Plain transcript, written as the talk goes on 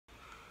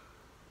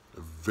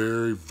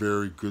very,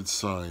 very good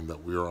sign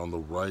that we are on the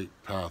right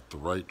path, the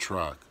right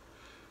track,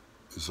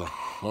 is a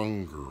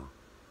hunger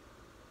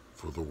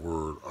for the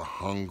Word, a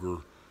hunger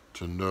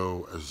to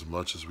know as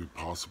much as we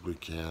possibly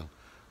can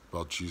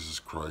about Jesus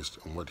Christ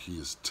and what He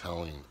is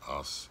telling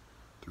us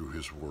through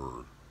His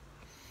Word.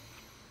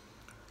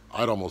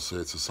 I'd almost say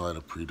it's a sign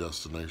of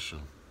predestination.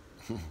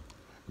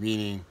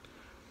 Meaning,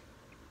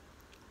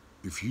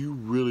 if you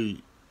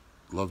really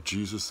love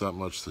Jesus that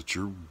much that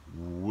you're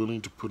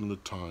willing to put in the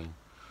time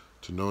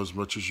to know as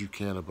much as you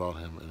can about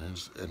Him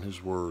and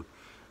His Word,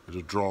 and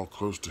to draw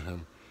close to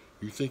Him,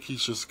 you think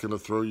He's just going to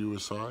throw you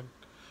aside?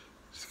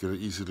 He's going to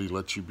easily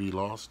let you be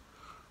lost?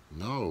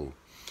 No.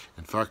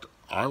 In fact,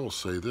 I will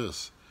say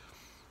this.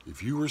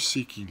 If you are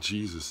seeking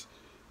Jesus,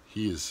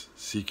 He is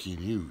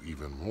seeking you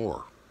even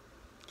more.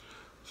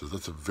 So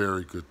that's a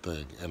very good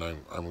thing. And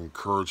I'm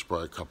encouraged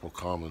by a couple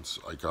comments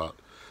I got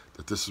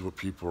that this is what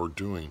people are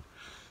doing.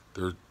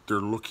 They're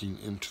looking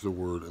into the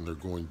Word and they're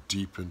going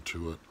deep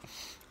into it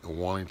and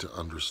wanting to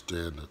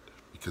understand it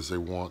because they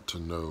want to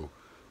know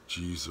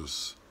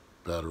Jesus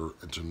better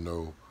and to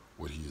know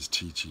what He is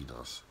teaching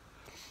us.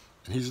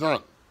 And He's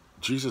not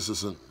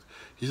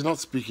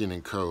speaking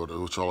in code,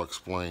 which I'll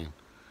explain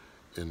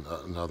in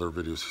other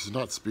videos. He's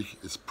not speaking,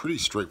 it's pretty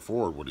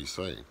straightforward what He's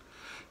saying.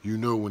 You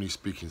know when He's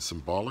speaking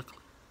symbolically,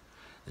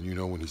 and you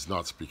know when He's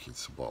not speaking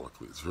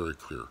symbolically. It's very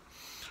clear.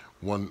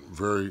 One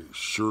very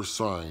sure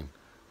sign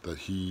that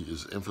He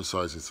is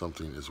emphasizing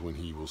something is when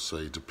He will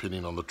say,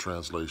 depending on the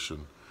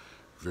translation,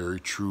 very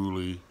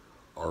truly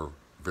or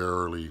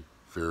verily,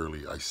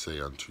 verily, I say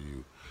unto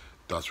you.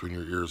 That's when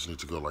your ears need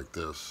to go like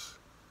this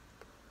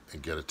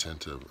and get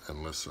attentive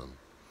and listen.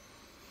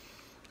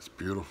 It's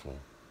beautiful.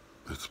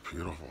 It's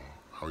beautiful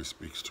how He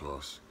speaks to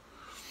us.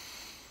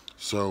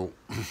 So,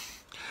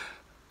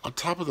 on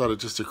top of that, it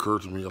just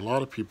occurred to me, a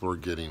lot of people are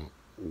getting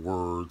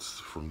words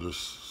from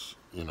this,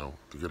 they're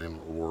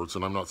getting words,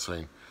 and I'm not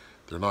saying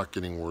they're not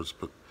getting words,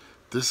 but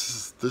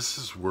this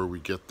is where we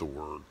get the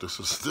Word. This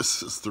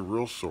is the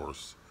real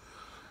source.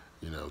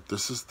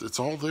 It's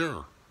all there.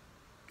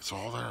 It's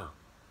all there.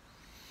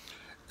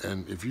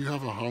 And if you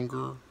have a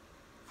hunger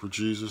for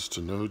Jesus,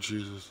 to know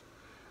Jesus,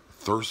 a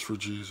thirst for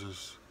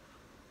Jesus,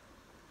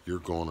 you're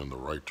going in the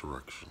right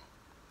direction.